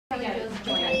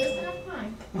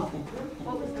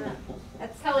What was that?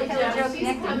 That's Kelly Jo.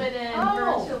 She's coming in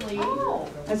virtually. Oh.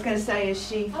 I was going to say, is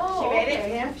she? Oh, She made it?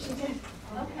 okay. Yeah, she did.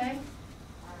 Okay.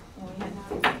 And we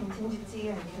had contingency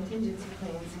and contingency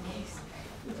plans in case.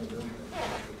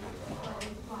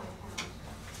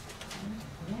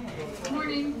 Good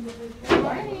morning. Good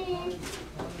morning.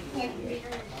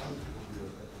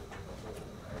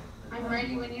 I'm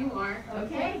ready when you are.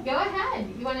 Okay, go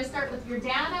ahead. You want to start with your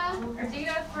data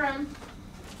from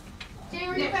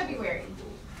January, Yes. February?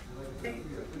 Can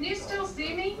you still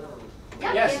see me?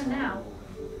 Yep. Yes. Now.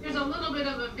 There's a little bit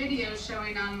of a video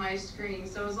showing on my screen,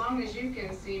 so as long as you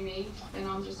can see me, then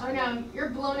I'll just. Oh no, you're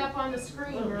blown up on the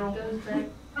screen, girl.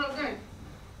 Oh, good.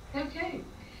 Okay.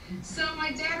 So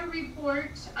my data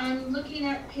report, I'm looking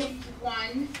at page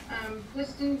 1.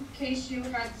 Just in case you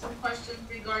had some questions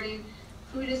regarding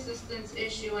food assistance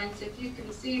issuance, if you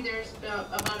can see, there's about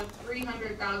a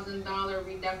 $300,000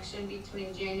 reduction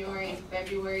between January and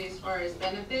February as far as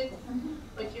benefits,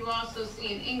 but you also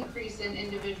see an increase in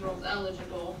individuals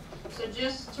eligible. So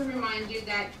just to remind you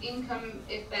that income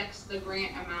affects the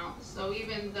grant amount. So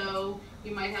even though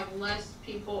you might have less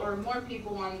people or more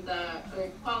people on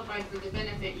qualified for the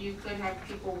benefit, you could have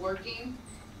people working,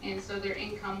 and so their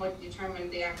income would determine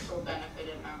the actual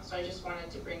benefit amount. So I just wanted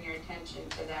to bring your attention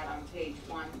to that on page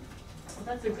 1. Well,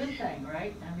 that's a good thing,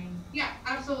 right? I mean. Yeah,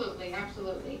 absolutely,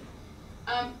 absolutely.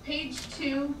 Page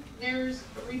 2, there's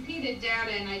repeated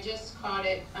data, and I just caught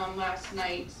it last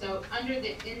night. So under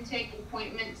the intake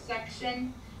appointment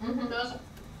section,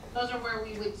 those are where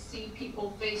we would see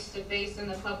people face to face in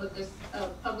the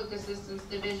public assistance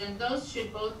division. Those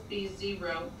should both be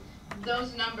 0.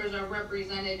 Those numbers are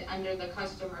represented under the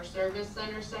customer service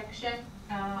center section.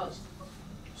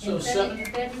 So in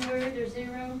February, there's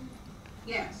 0?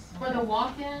 Yes. For the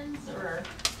walk-ins or?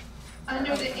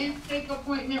 Under the intake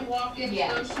appointment walk-ins,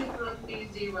 Yeah. those should both be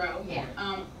 0. Yeah.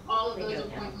 All of They those go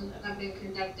down. appointments have been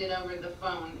conducted over the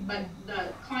phone. But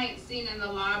the client seen in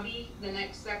the lobby, the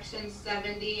next section,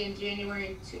 70 in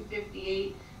January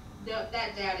 258, that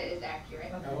data is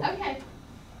accurate. Okay.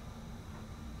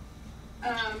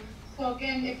 So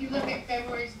again, if you look at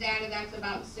February's data, that's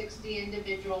about 60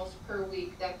 individuals per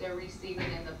week that they're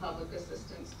receiving in the public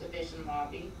assistance division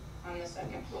lobby on the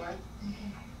 2nd floor.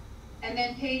 And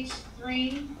then page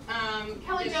 3.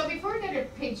 Kelly Jo, before we go to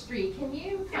page 3, can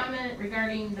you comment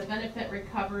regarding the benefit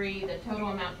recovery, the total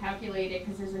amount calculated?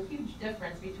 Because there's a huge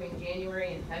difference between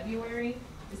January and February.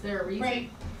 Is there a reason? Right.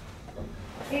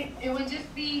 It would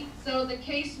just be, so the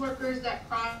caseworkers that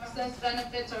process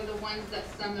benefits are the ones that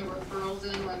send the referrals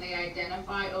in when they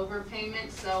identify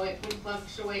overpayments. So it would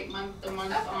fluctuate month to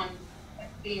month on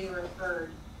being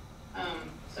referred.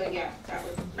 So yeah, that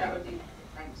would be the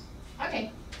difference.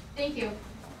 Okay, thank you.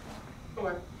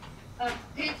 Sure.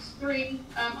 Page 3,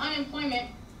 unemployment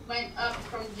went up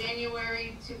from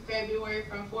January to February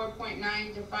from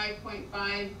 4.9 to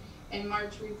 5.5, and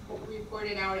March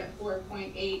reported out at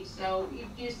 4.8. So you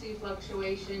do see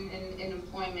fluctuation in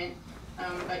employment,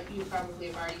 but you probably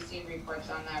have already seen reports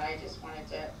on that. I just wanted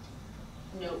to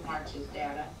note March's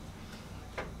data.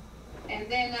 And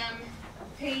then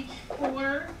page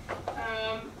 4,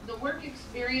 the work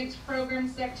experience program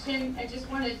section, I just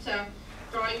wanted to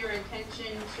draw your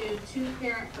attention to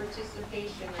 2-parent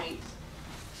participation rates.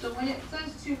 So when it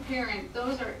says 2-parent,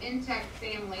 those are intact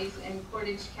families in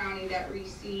Portage County that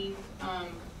receive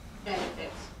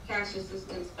benefits, cash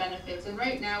assistance benefits. And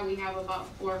right now we have about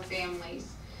 4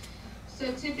 families.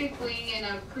 So typically in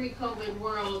a pre-COVID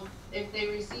world, if they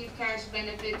receive cash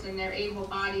benefits and they're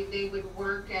able-bodied, they would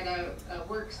work at a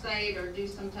work site or do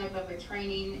some type of a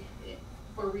training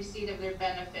for receipt of their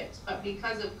benefits. But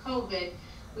because of COVID,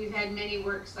 we've had many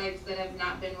work sites that have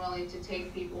not been willing to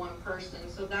take people in person.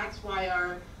 So that's why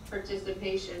our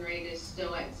participation rate is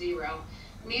still at 0.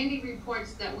 Mandy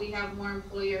reports that we have more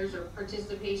employers or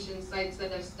participation sites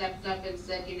that have stepped up and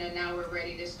said, now we're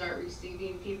ready to start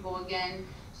receiving people again.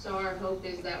 So our hope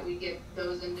is that we get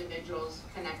those individuals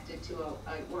connected to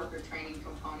a worker training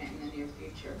component in the near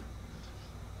future.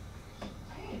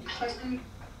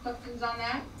 Questions on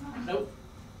that? Nope.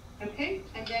 Okay,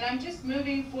 and then I'm just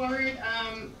moving forward,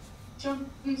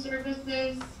 children's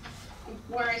services,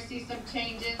 where I see some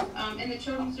changes. In the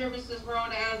children's services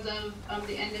world, as of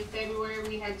the end of February,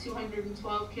 we had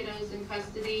 212 kiddos in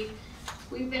custody.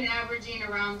 We've been averaging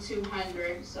around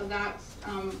 200, so that's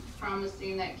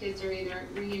promising that kids are either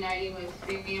reuniting with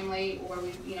family or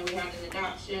we had an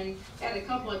adoption. We had a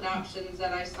couple adoptions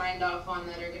that I signed off on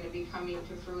that are going to be coming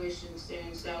to fruition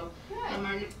soon. So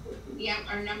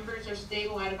our numbers are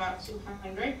stable at about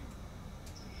 200.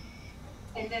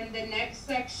 And then the next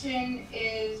section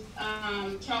is,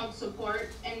 child support.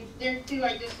 And there too,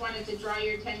 I just wanted to draw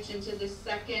your attention to the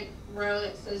second row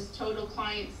that says total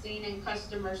client seen and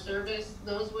customer service.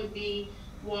 Those would be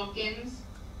walk-ins.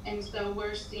 And so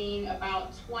we're seeing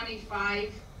about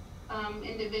 25,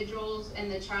 individuals in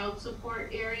the child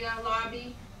support area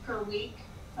lobby per week.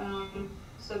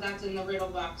 So that's in the riddle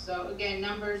box. So again,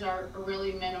 numbers are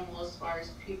really minimal as far as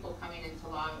people coming into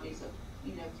lobbies of,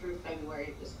 through February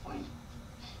at this point.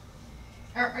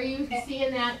 Are you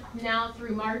seeing that now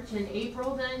through March and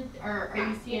April then, or are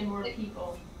you seeing more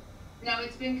people? No,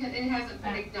 it hasn't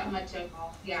picked up much at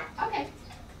all, yeah. Okay.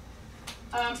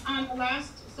 On the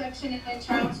last section in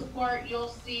child support, you'll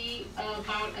see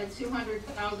about a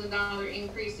 $200,000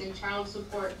 increase in child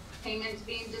support payments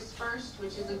being dispersed,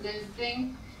 which is a good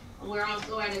thing. We're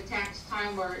also at a tax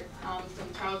time where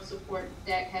some child support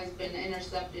debt has been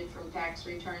intercepted from tax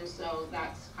returns, so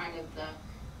that's kind of the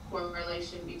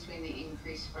correlation between the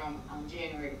increase from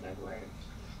January to February.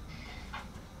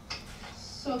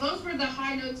 So those were the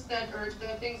high notes or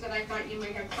the things that I thought you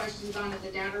might have questions on at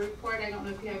the data report. I don't know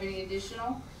if you have any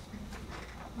additional.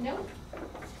 No.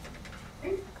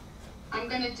 I'm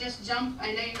gonna just jump,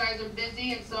 I know you guys are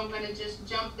busy, and so I'm gonna just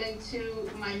jump into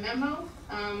my memo.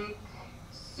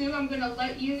 Sue, I'm gonna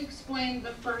let you explain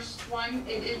the first one.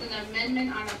 It is an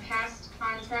amendment on a past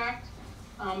contract,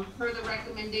 per the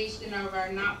recommendation of our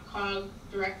NOPCOG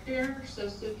director. So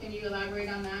Sue, can you elaborate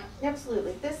on that?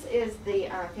 Absolutely. This is the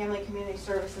Family Community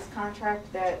Services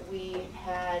contract that we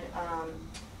had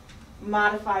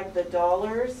modified the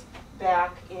dollars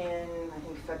back in, I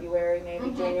think, February,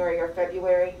 maybe January or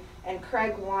February. And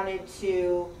Craig wanted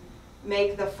to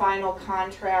make the final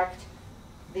contract,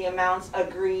 the amounts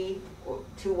agree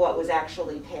to what was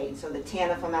actually paid. So the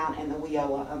TANF amount and the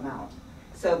WIOA amount.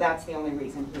 So that's the only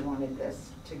reason he wanted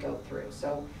this to go through.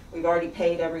 So we've already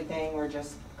paid everything, we're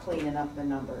just cleaning up the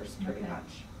numbers pretty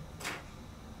much.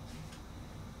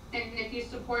 And if you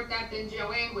support that, then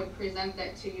Joanne would present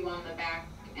that to you on the back,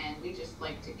 and we just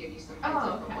like to give you some heads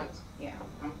up of what's. Yeah.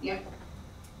 Yep.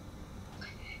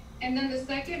 And then the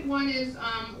second one is,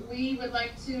 we would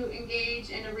like to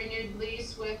engage in a renewed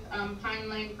lease with Pine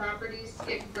Lane Properties,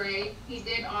 Skip Gray. He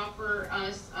did offer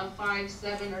us a 5,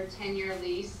 7, or 10-year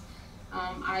lease.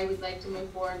 I would like to move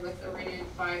forward with a renewed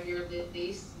 5-year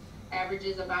lease.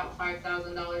 Averages about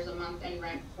 $5,000 a month in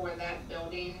rent for that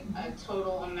building. A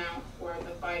total amount for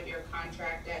the 5-year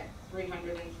contract at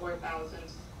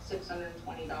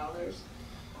 $304,620.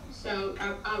 So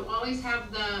I always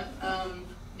have the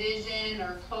vision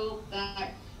or hope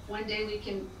that one day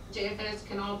JFS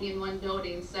can all be in one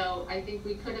building. So I think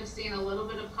we could have seen a little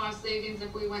bit of cost savings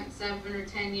if we went 7 or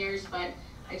 10 years, but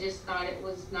I just thought it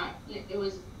was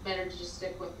better to just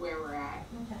stick with where we're at.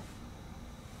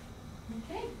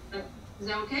 Okay. Is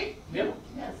that okay? Yep.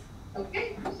 Yes.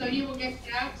 Okay, so you will get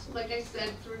that, like I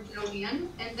said, through Joanne.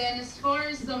 And then as far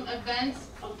as some events,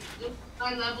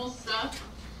 high level stuff,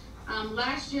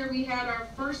 last year we had our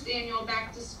first annual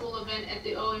back to school event at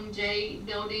the OMJ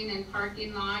building and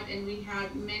parking lot, and we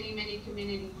had many, many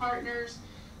community partners.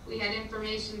 We had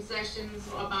information sessions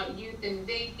about youth and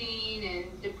vaping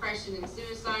and depression and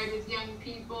suicide with young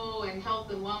people and health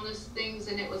and wellness things,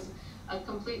 and it was a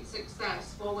complete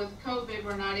success. Well, with COVID,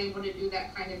 we're not able to do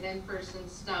that kind of in-person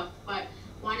stuff, but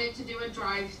wanted to do a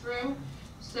drive-through.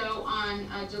 So on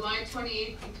July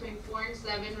 28th, between 4 and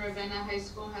 7, Ravenna High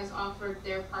School has offered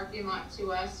their parking lot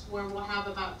to us, where we'll have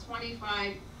about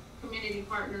 25 community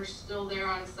partners still there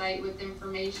on site with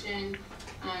information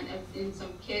and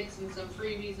some kits and some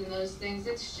freebies and those things.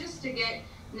 It's just to get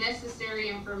necessary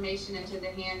information into the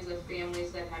hands of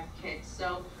families that have kids.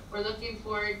 So we're looking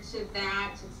forward to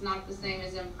that. It's not the same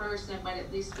as in person, but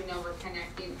at least we know we're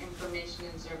connecting information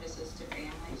and services to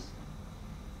families.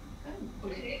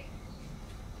 Good. Okay.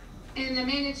 And the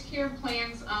managed care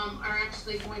plans are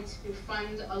actually going to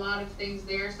fund a lot of things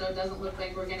there, so it doesn't look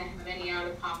like we're going to have any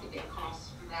out-of-pocket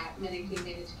costs for that Medicaid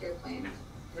managed care plans.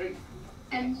 Great.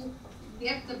 And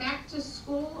yep, the back to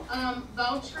school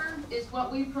voucher is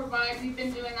what we provide. We've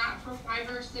been doing that for 5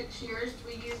 or 6 years.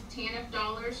 We use TANF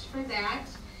dollars for that.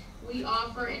 We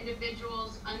offer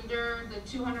individuals under the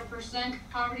 200%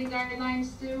 poverty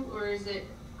guidelines too, or is it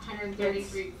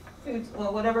 133? Food,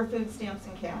 well, whatever food stamps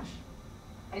and cash.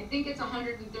 I think it's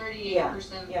 138%. Yeah, I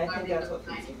think that's what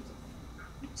food guidelines. stamps.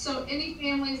 So any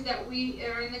families that we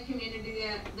are in the community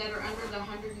that are under the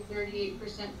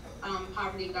 138%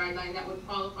 poverty guideline that would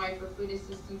qualify for food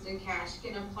assistance in cash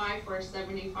can apply for a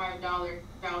 $75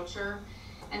 voucher.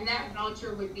 And that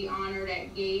voucher would be honored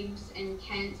at Gabe's in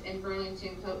Kent and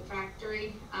Burlington Coat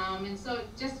Factory. And so it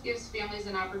just gives families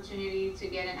an opportunity to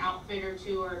get an outfit or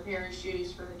two or a pair of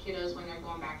shoes for the kiddos when they're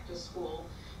going back to school.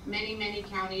 Many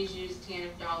counties use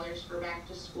TANF dollars for back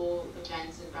to school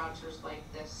events and vouchers like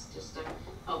this just to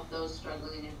help those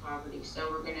struggling in poverty. So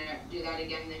we're gonna do that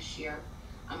again this year.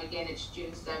 Again, it's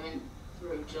June 7th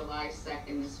through July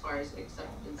 2nd as far as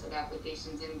acceptance of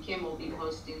applications, and Kim will be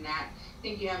hosting that. I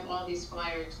think you have all these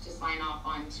flyers to sign off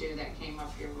on too that came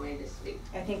up your way this week.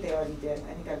 I think they already did.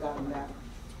 I think I got them back.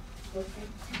 Okay.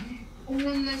 And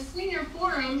then the senior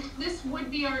forum, this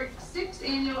would be our 6th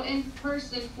annual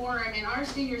in-person forum, and our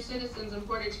senior citizens in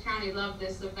Portage County love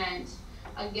this event.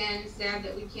 Again, sad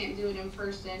that we can't do it in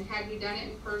person. Had we done it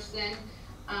in person,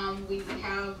 we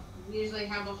usually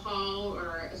have a hall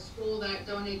or a school that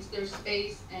donates their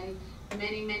space, and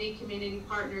many community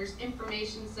partners.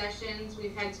 Information sessions,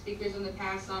 we've had speakers in the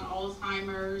past on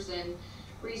Alzheimer's and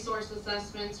resource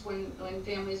assessments when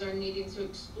families are needing to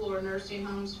explore nursing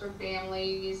homes for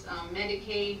families,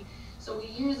 Medicaid. So we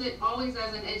use it always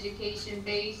as an education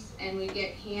base, and we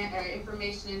get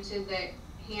information into the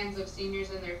hands of seniors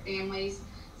and their families.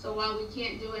 So while we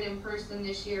can't do it in person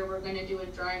this year, we're going to do a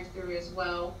drive-through as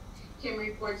well. Kim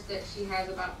reports that she has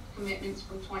about commitments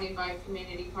from 25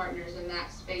 community partners in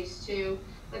that space too.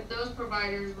 But those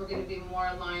providers were going to be more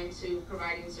aligned to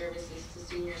providing services to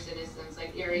senior citizens,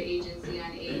 like Area Agency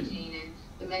on Aging and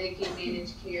the Medicaid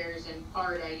Managed Cares and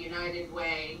PARTA, United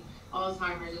Way,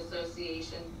 Alzheimer's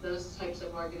Association, those types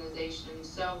of organizations.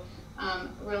 So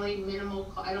really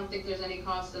minimal, I don't think there's any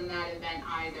cost in that event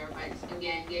either, but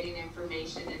again, getting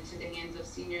information into the hands of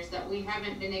seniors that we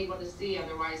haven't been able to see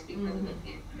otherwise because of the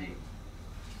pandemic.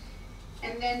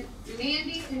 And then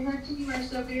Mandy and her team are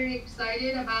so very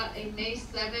excited about a May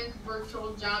 7th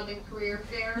virtual job and career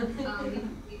fair,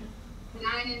 9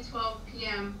 and 12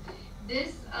 p.m.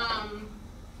 This, I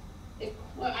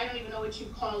don't even know what you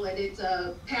call it. It's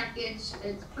a package,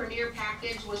 it's premier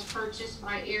package was purchased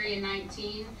by Area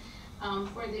 19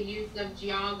 for the youth of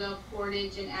Geauga,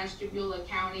 Portage, and Ashtabula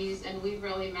counties, and we've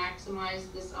really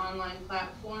maximized this online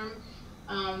platform.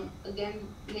 Again,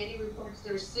 Mandy reports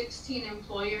there's 16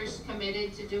 employers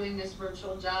committed to doing this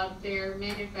virtual job fair: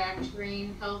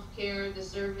 manufacturing, healthcare, the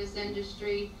service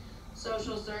industry,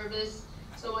 social service.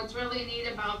 So what's really neat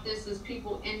about this is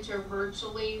people enter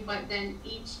virtually, but then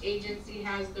each agency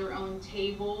has their own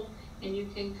table, and you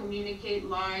can communicate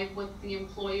live with the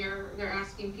employer. They're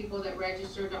asking people that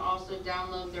register to also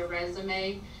download their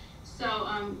resume.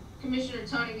 So Commissioner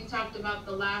Tony, we talked about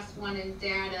the last one in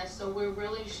data, so we've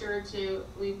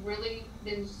really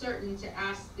been certain to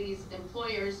ask these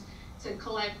employers to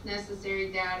collect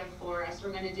necessary data for us.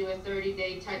 We're going to do a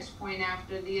 30-day touch point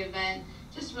after the event,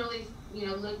 just really,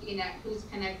 looking at who's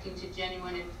connecting to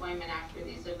genuine employment after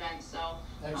these events. So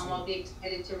I'll be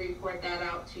excited to report that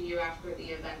out to you after the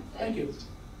event. Thank you.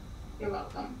 You're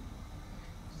welcome.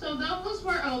 So those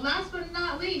were, last but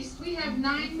not least, we have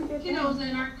 9 kiddos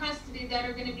in our custody that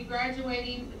are going to be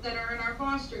graduating, that are in our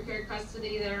foster care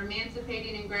custody, that are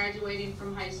emancipating and graduating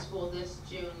from high school this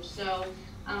June. So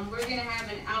we're going to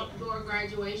have an outdoor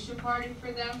graduation party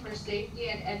for them for safety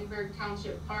at Edinburgh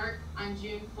Township Park on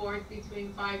June 4th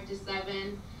between 5 to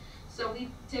 7. So we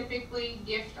typically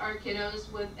gift our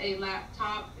kiddos with a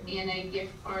laptop and a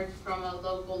gift card from a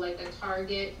local, like a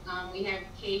Target. We have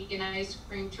cake and ice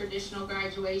cream, traditional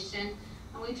graduation.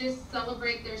 And we just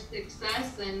celebrate their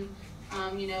success and,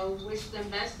 wish them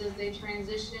best as they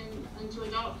transition into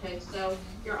adulthood. So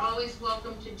you're always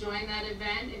welcome to join that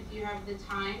event if you have the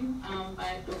time.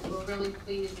 But we're really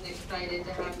pleased and excited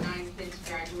to have 9 kids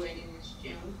graduating this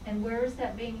June. And where is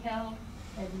that being held?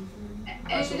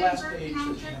 That's the last page that you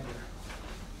have there.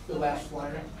 The last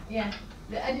flyer. Yeah,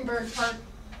 the Edinburgh Park.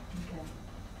 Okay.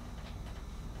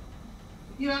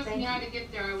 If you asked me how to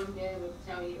get there, I wouldn't be able to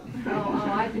tell you.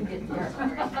 Oh, I can get there.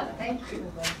 Thank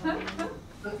you.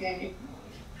 Okay.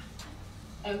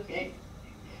 Okay.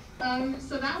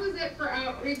 So that was it for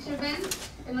outreach events,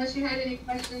 unless you had any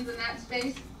questions in that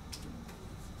space.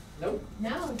 Nope.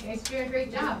 No, you guys do a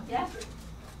great job. Yeah.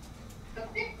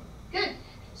 Okay, good.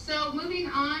 So moving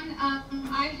on,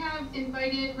 I have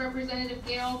invited Representative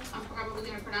Gail, I'm probably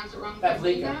going to pronounce it wrong,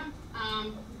 Pavlika.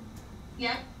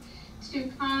 Yep,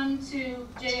 to come to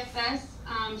JFS.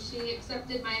 She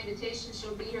accepted my invitation.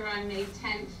 She'll be here on May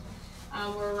 10th.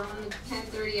 We're on the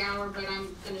 10:30 hour, but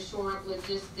I'm going to shore up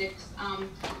logistics.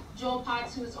 Joel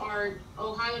Potts, who's our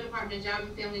Ohio Department of Job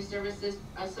and Family Services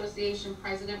Association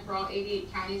president for all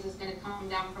 88 counties, is going to come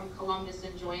down from Columbus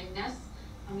and join us.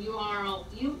 You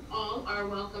all are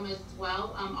welcome as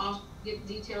well. I'll give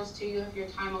details to you if your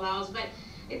time allows. But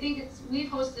I think we've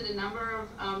hosted a number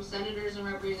of senators and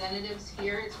representatives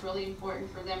here. It's really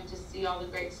important for them to see all the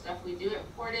great stuff we do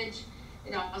at Portage.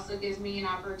 It also gives me an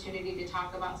opportunity to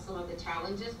talk about some of the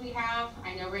challenges we have.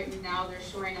 I know right now they're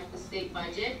shoring up the state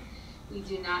budget. We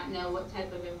do not know what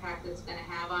type of impact it's gonna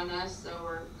have on us, so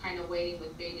we're kind of waiting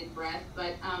with bated breath.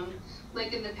 But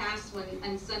like in the past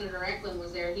when Senator Eklund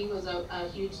was there, he was a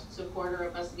huge supporter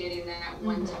of us getting that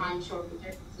one-time short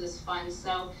services fund.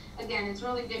 So again, it's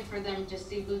really good for them to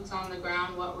see boots on the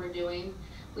ground, what we're doing.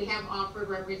 We have offered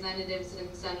representatives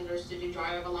and senators to do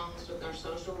drive-alongs with our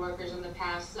social workers in the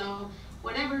past. So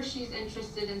whatever she's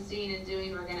interested in seeing and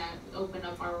doing, we're gonna open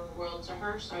up our world to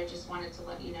her. So I just wanted to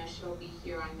let you know she'll be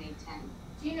here on May 10th.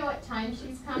 Do you know what time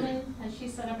she's coming? Has she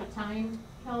set up a time,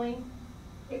 Kelly?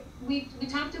 We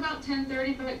talked about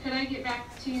 10:30, but could I get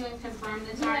back to you and confirm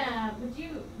the time? Yeah, would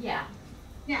you, yeah.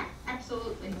 Yeah,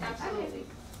 absolutely, absolutely.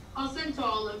 I'll send to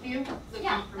all of you the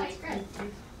Yeah, confirmation. that's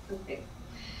great. Okay.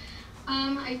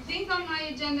 I think on my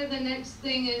agenda, the next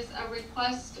thing is a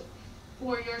request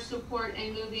for your support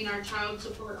in moving our child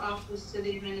support office to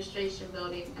the administration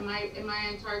building. Am I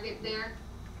on target there?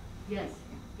 Yes,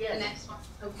 The yes. next one,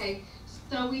 okay.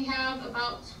 So we have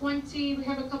about 20, we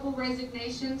have a couple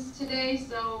resignations today,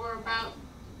 so we're about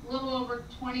a little over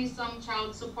 20-some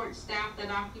child support staff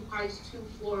that occupies 2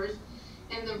 floors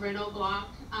in the Riddle block.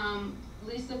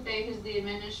 Lisa Fay, who's the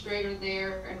administrator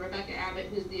there, and Rebecca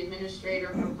Abbott, who's the administrator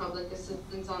for public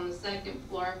assistance on the 2nd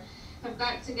floor, have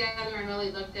got together and really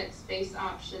looked at space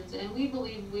options, and we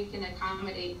believe we can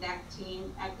accommodate that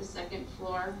team at the 2nd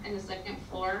floor,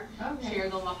 Okay. share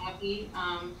the lobby.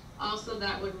 Also,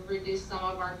 that would reduce some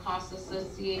of our costs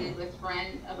associated with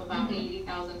rent of about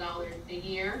 $80,000 a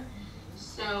year.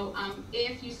 So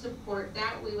if you support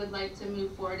that, we would like to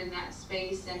move forward in that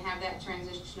space and have that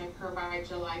transition occur by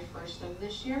July 1st of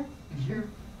this year. Sure.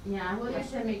 Yeah, we'll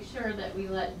just to make sure that we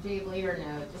let Dave Lear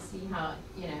know to see how,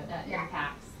 you know, that Yeah.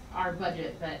 impacts our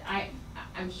budget, but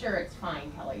I'm sure it's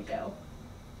fine, Kelly Jo.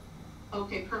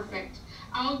 Okay, perfect.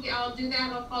 I'll do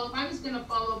that. I'll follow up. I was gonna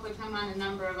follow up with him on a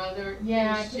number of other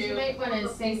Yeah, things because you too. might wanna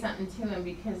say something to him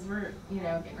because we're, you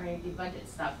know, getting ready to do budget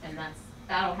stuff and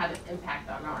that'll have an impact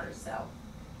on ours, so.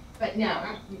 But no,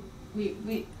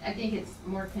 I think it's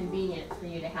more convenient for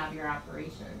you to have your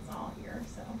operations all here,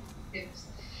 so. Yes.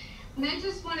 And I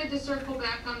just wanted to circle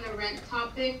back on the rent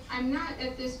topic. I'm not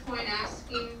at this point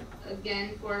asking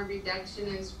again for a reduction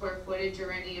in square footage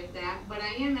or any of that, but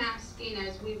I am asking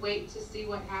as we wait to see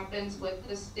what happens with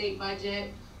the state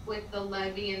budget, with the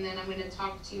levy, and then I'm gonna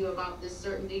talk to you about this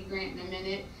certainty grant in a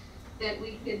minute, that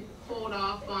we could hold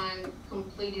off on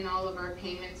completing all of our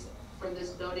payments for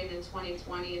this building in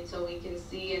 2020 until we can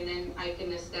see, and then I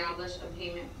can establish a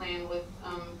payment plan with,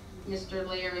 Mr.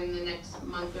 Lear in the next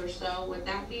month or so. Would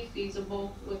that be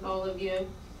feasible with all of you?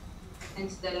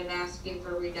 Instead of asking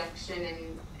for reduction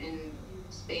in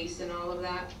space and all of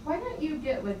that? Why don't you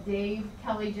get with Dave,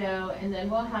 Kelly Jo, and then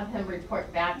we'll have him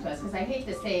report back to us, because I hate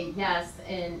to say yes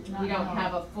and we don't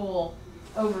have a full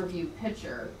overview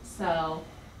picture, so,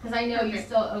 because I know you Okay.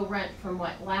 still owe rent from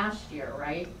what, last year,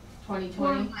 right? 2020?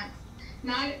 4 months.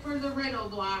 Not for the Riddle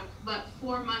block, but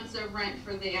 4 months of rent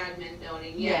for the admin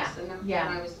building, yes, and that's what yeah,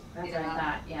 I was That's thinking what I about.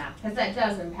 thought, yeah, because that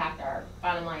does impact our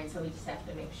bottom line, so we just have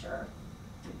to make sure.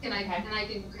 And I Okay.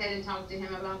 can go ahead and talk to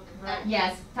him about that.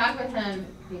 Yes, talk with him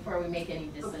before we make any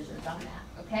decisions on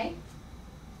that, okay?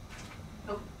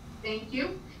 Thank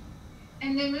you.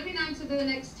 And then moving on to the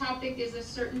next topic is a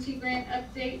certainty grant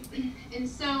update. And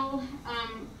so,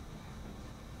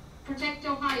 Protect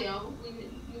Ohio,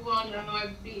 you all know I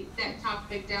beat that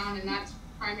topic down, and that's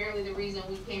primarily the reason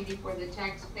we came before the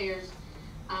taxpayers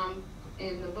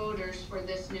and the voters for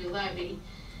this new levy.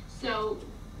 So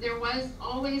there was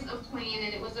always a plan,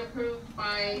 and it was approved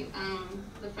by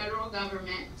the federal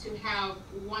government to have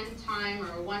one time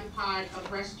or one pot of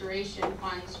restoration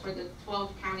funds for the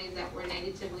 12 counties that were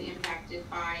negatively impacted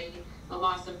by the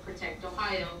loss of Protect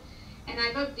Ohio. And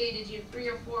I've updated you 3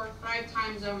 or 4 or 5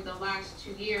 times over the last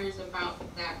 2 years about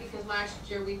that, because last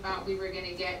year we thought we were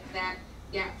gonna get that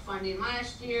gap funding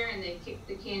last year, and they kicked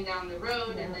the can down the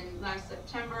road, and then last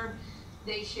September,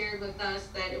 they shared with us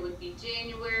that it would be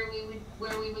January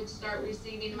where we would start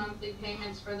receiving monthly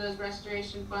payments for those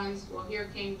restoration funds. Well, here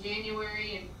came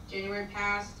January, and January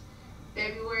passed.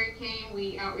 February came,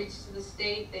 we outreached to the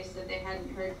state, they said they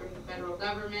hadn't heard from the federal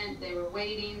government, they were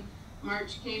waiting.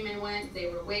 March came and went, they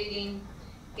were waiting.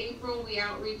 April, we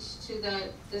outreached to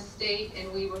the state,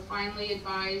 and we were finally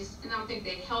advised, and I don't think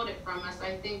they held it from us,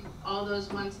 I think all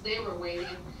those months they were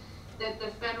waiting, that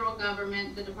the federal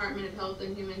government, the Department of Health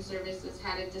and Human Services,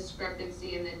 had a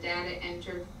discrepancy in the data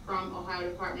entered from Ohio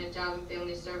Department of Job and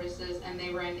Family Services, and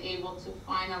they were unable to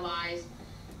finalize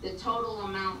the total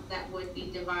amount that would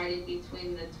be divided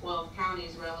between the 12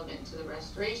 counties relevant to the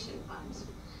restoration funds.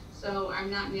 So I'm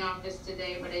not in the office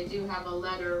today, but I do have a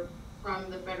letter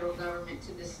from the federal government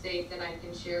to the state that I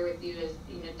can share with you as,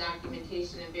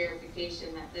 documentation and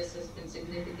verification that this has been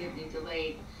significantly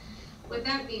delayed. With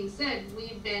that being said,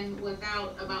 we've been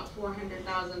without about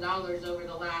 $400,000 over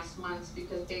the last months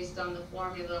because based on the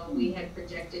formula, we had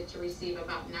projected to receive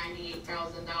about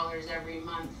 $98,000 every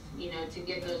month, to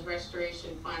get those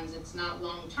restoration funds. It's not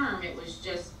long-term, it was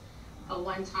just a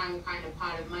one-time kind of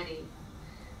pot of money.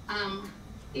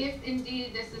 If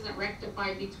indeed this isn't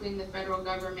rectified between the federal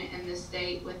government and the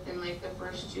state within like the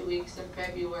first 2 weeks of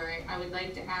February, I would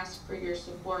like to ask for your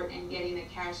support in getting a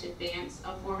cash advance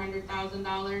of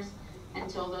 $400,000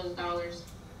 until those dollars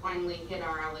finally hit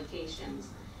our allocations,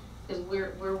 because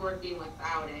we're working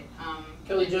without it.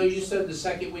 Kelly Jo, you said the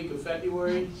second week of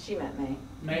February, She meant May.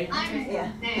 May? Yeah.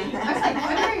 I was like,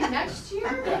 February next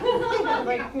year?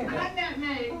 Not that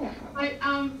May, but,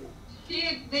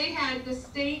 the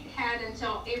state had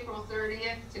until April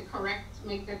 30th to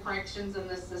make the corrections in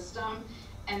the system,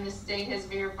 and the state has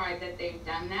verified that they've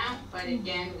done that, but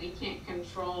again, we can't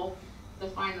control the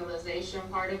finalization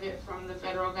part of it from the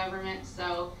federal government,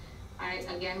 so I,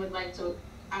 again, would like to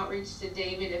outreach to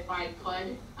David if I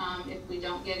could. If we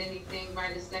don't get anything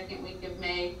by the second week of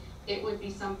May, it would be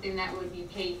something that would be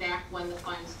paid back when the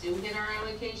funds do hit our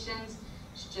allocations.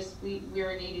 It's just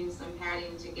we're needing some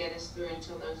padding to get us through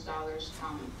until those dollars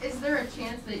come. Is there a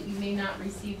chance that you may not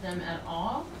receive them at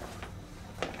all?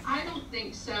 I don't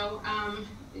think so.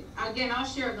 Again, I'll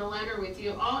share the letter with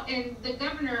you. And the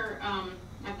governor,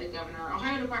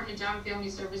 Ohio Department of Job and Family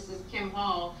Services, Kim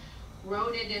Hall,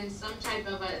 wrote it in some type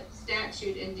of a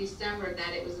statute in December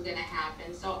that it was gonna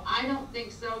happen. So I don't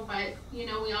think so, but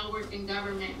we all work in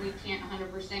government, we can't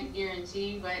 100%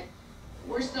 guarantee, but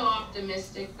we're still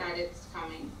optimistic that it's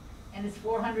coming. And it's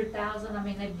 400,000, I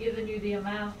mean, they've given you the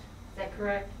amount, is that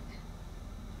correct?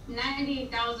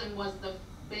 98,000 was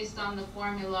based on the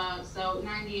formula, so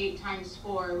 98 times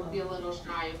 4 would be a little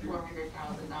shy of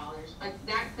 $400,000. But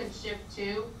that could shift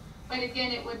too. But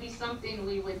again, it would be something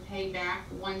we would pay back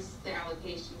once the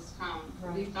allocations come.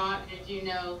 Right. We thought, as you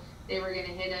know, they were gonna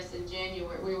hit us in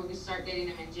January, we were gonna start getting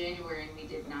them in January, and we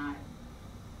did not.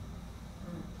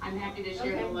 I'm happy to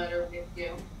share the Okay. letter with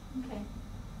you. Okay.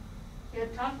 Yeah,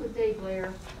 talk with Dave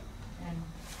Blair, and,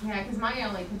 Yeah, because my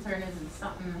only concern is if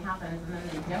something happens and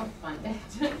then they don't fund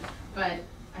it. But,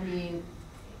 I mean,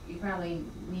 you probably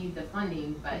need the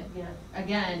funding, but yeah.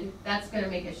 again, that's gonna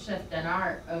make a shift in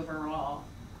our overall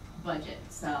budget,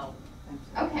 so,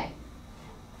 okay.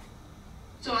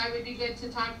 So I would be good to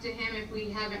talk to him if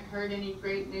we haven't heard any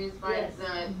great news by Yes.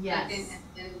 the Yes. second,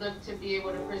 and look to be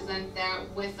able to present that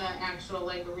with an actual,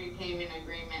 like, a repayment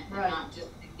agreement, and Right. not just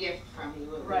a gift from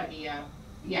you, it Right. would be a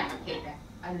payback.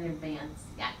 In advance,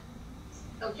 yeah.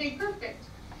 Okay, perfect.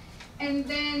 And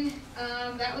then,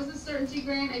 that was a certainty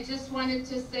grant. I just wanted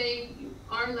to say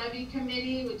our levy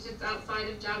committee, which is outside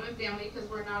of Job and Family, because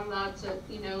we're not allowed to,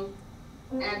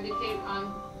 advocate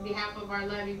on behalf of our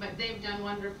levy, but they've done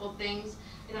wonderful things.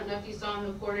 I don't know if you saw in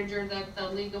the Portage that the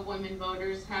League of Women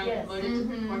Voters have Yes. voted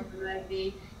to support the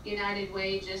levy. United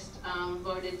Way just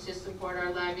voted to support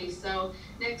our levy. So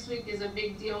next week is a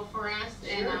big deal for us,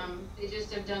 and they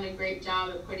just have done a great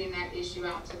job at putting that issue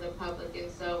out to the public, and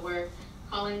so we're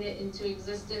calling it into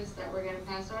existence that we're gonna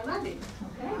pass our levy.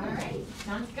 Okay. All right,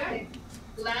 sounds good.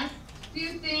 Last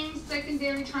few things,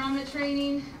 secondary trauma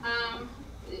training.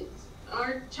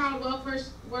 Our child welfare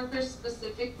workers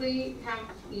specifically have,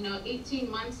 18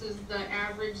 months is the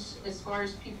average as far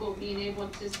as people being able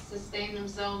to sustain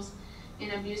themselves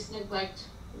in abuse, neglect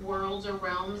worlds or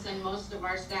realms, and most of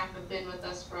our staff have been with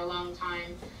us for a long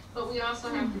time. But we also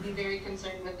have to be very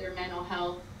concerned with their mental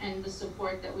health and the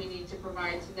support that we need to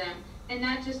provide to them. And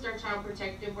not just our child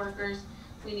protective workers,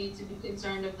 we need to be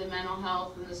concerned of the mental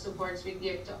health and the supports we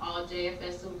give to all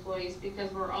JFS employees,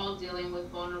 because we're all dealing with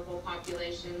vulnerable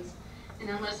populations. And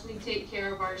unless we take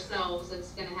care of ourselves, it's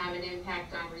gonna have an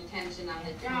impact on retention on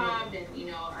the job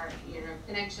and, our,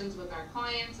 connections with our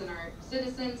clients and our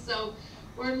citizens. So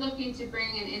we're looking to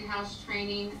bring in in-house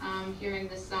training, here in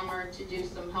the summer to do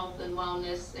some health and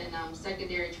wellness and,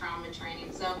 secondary trauma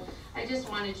training. So I just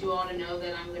wanted you all to know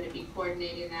that I'm gonna be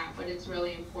coordinating that, but it's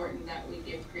really important that we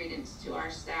give credence to our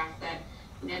staff that,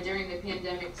 during the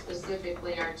pandemic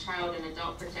specifically, our child and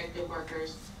adult protective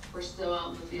workers were still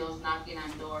out in the fields knocking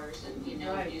on doors, and,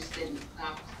 Right. abuse didn't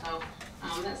stop. So,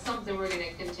 that's something we're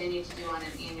gonna continue continue to do on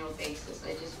an annual basis.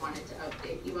 I just wanted to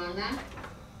update you on that.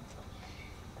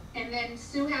 And then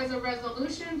Sue has a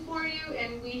resolution for you,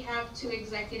 and we have 2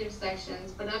 executive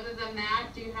sessions. But other than that,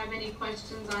 do you have any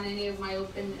questions on any of my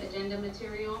open agenda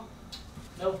material?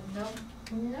 Nope. No?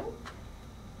 No?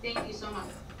 Thank you so much.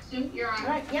 Sue, you're on. All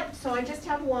right, yep, so I just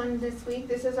have one this week.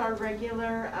 This is our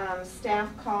regular staff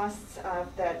costs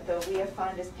that the WIA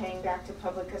fund is paying back to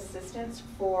public assistance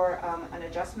for an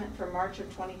adjustment for March of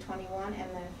 2021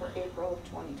 and then for April of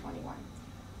 2021.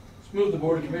 Let's move the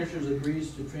Board of Commissioners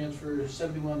agrees to transfer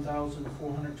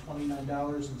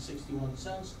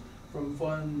 $71,429.61 from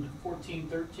Fund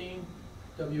 1413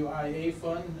 WIA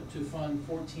Fund to Fund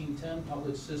 1410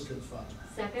 Public Assistance Fund.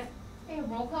 Second? Okay,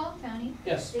 roll call, Tony,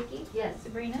 Yes. Vicky, Yes.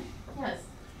 Sabrina. Yes.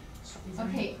 Is there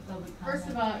any Okay, public First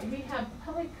of comment? all, we have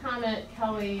public comment,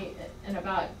 Kelly, in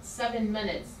about 7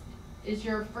 minutes. Is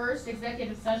your first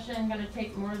executive session gonna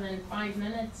take more than 5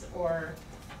 minutes, or?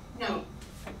 No.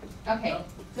 Okay, No.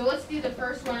 so let's do the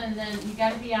first one, and then you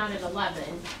gotta be out at 11.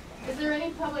 Is there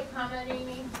any public comment,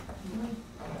 Amy?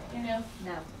 You know?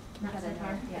 No. Not so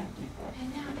far? Yeah. And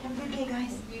now, have a good day,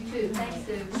 guys. You too, thanks,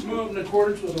 Let's Sue. move in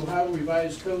accordance with Ohio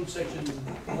Revised Code, Section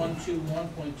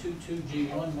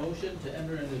 121.22G1, motion to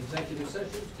enter an executive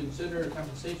session to consider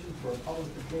compensation for a public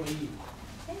employee.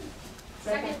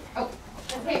 Second, oh,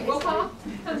 okay, roll call?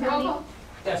 Roll call?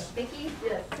 Yes. Vicky,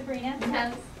 Yes. Sabrina.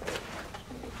 Yes.